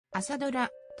朝ドラ、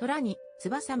虎に、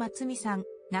翼松美さん、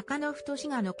仲野太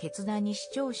賀の決断に視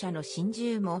聴者の心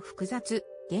中も複雑、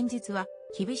現実は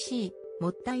厳しい、も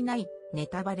ったいない、ネ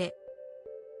タバレ。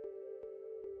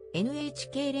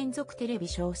NHK 連続テレビ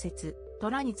小説、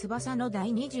虎に翼の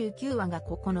第29話が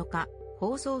9日、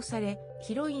放送され、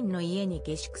ヒロインの家に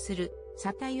下宿する、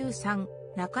佐田優さん、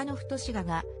仲野太賀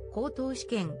が、高等試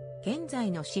験、現在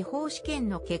の司法試験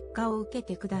の結果を受け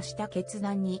て下した決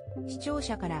断に、視聴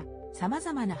者から様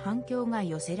々な反響が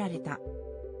寄せられた。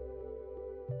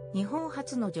日本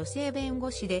初の女性弁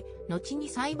護士で、後に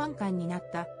裁判官になっ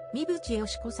た三淵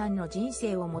嘉子さんの人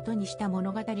生をもとにした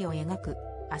物語を描く、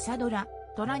朝ドラ、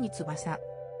虎に翼。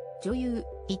女優、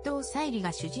伊藤沙莉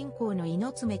が主人公の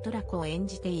猪爪虎子を演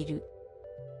じている。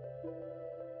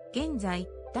現在、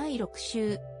第6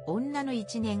週、女の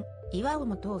一年、岩を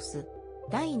も通す。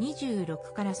第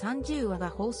26から30話が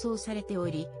放送されてお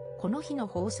り、この日の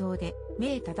放送で、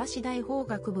名正大法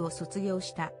学部を卒業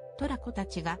した虎子た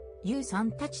ちが、優さ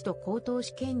んたちと高等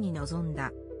試験に臨ん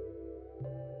だ。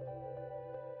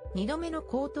二度目の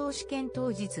高等試験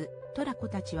当日、虎子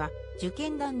たちは、受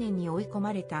験断念に追い込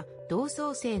まれた、同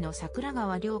窓生の桜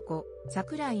川涼子、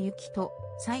桜井由紀と、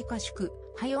雑賀宿、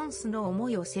ハヨンスの思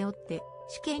いを背負って、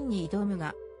試験に挑む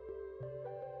が、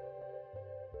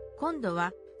今度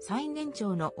は、最年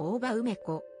長の大場梅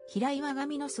子、平岩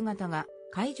神の姿が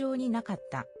会場になかっ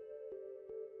た。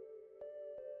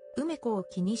梅子を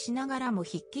気にしながらも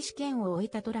筆記試験を終え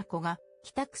た虎子が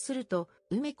帰宅すると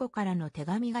梅子からの手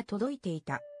紙が届いてい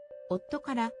た。夫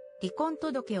から離婚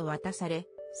届を渡され、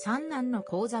三男の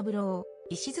幸三郎、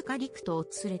石塚陸斗を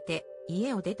連れて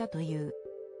家を出たという。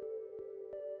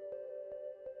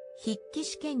筆記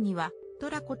試験には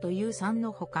虎子と優さん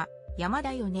のほか、山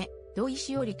田米、土井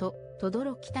しおりと、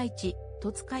轟太一、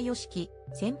戸塚良樹、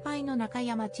先輩の中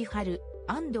山千春、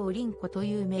安藤凛子と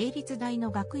いう明律大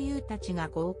の学友たちが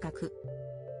合格。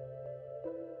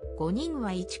5人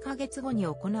は1ヶ月後に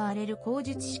行われる口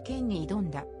述試験に挑ん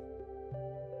だ。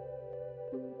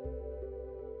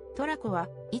虎子は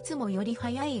いつもより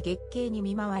早い月経に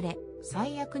見舞われ、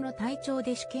最悪の体調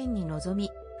で試験に臨み、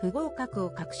不合格を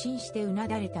確信してうな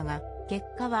だれたが、結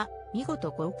果は見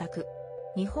事合格。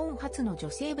日本初の女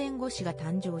性弁護士が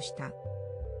誕生した。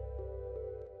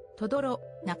轟、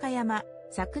中山、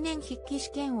昨年筆記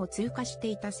試験を通過して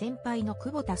いた先輩の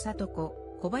久保田聡子、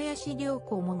小林涼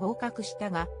子も合格した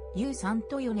が、優さん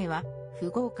と米は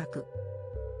不合格。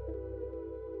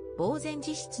呆然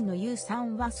自失の優さ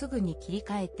んはすぐに切り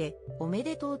替えて、おめ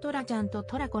でとう虎ちゃんと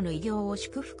虎子の偉業を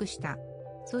祝福した。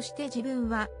そして自分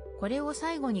は、これを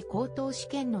最後に高等試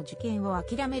験の受験を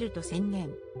諦めると宣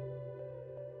言。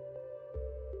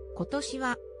今年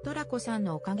は、虎子さん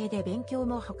のおかげで勉強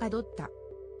もはかどった。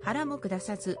腹も下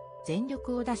さず、全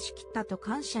力を出し切ったと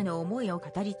感謝の思いを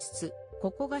語りつつ、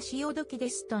ここが潮時で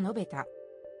すと述べた。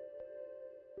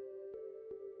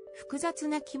複雑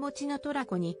な気持ちの虎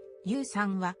子に、優さ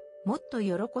んは、もっと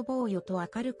喜ぼうよと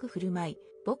明るく振る舞い、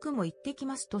僕も行ってき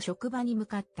ますと職場に向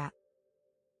かった。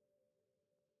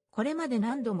これまで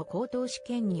何度も高等試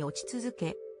験に落ち続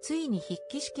け、ついに筆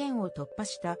記試験を突破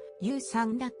した優さ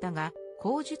んだったが、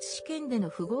口述試験での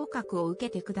不合格を受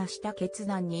けて下した決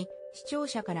断に、視聴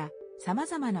者から様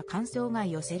々な感想が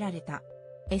寄せられた。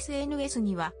SNS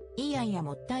には、いやいや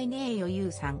もったいねえよ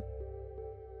優さん。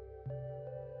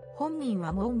本人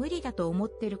はもう無理だと思っ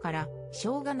てるから、し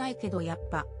ょうがないけどやっ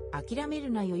ぱ、諦め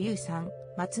るなよ優さん、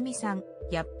松美さん、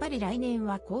やっぱり来年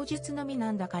は口述のみ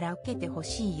なんだから受けてほ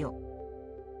しいよ。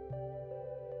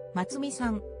松美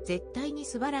さん、絶対に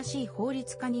素晴らしい法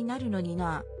律家になるのに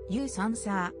な。優さん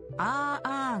さ、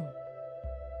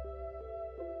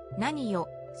何よ、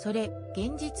それ、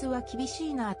現実は厳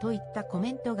しいなといったコ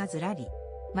メントがずらり。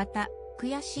また、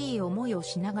悔しい思いを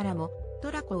しながらも、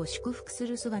虎子を祝福す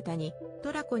る姿に、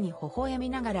虎子に微笑み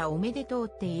ながらおめでとうっ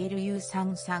て言える優さ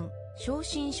んさん、正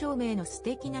真正銘の素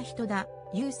敵な人だ、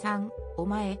優さん、お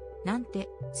前、なんて、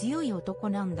強い男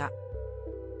なんだ。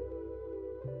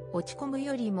落ち込む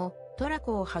よりも、虎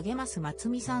子を励ます松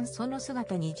美さんその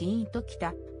姿にジーンとき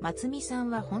た、松美さん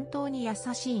は本当に優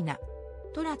しいな。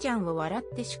虎ちゃんを笑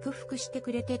って祝福して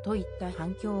くれてといった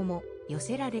反響も寄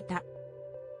せられた。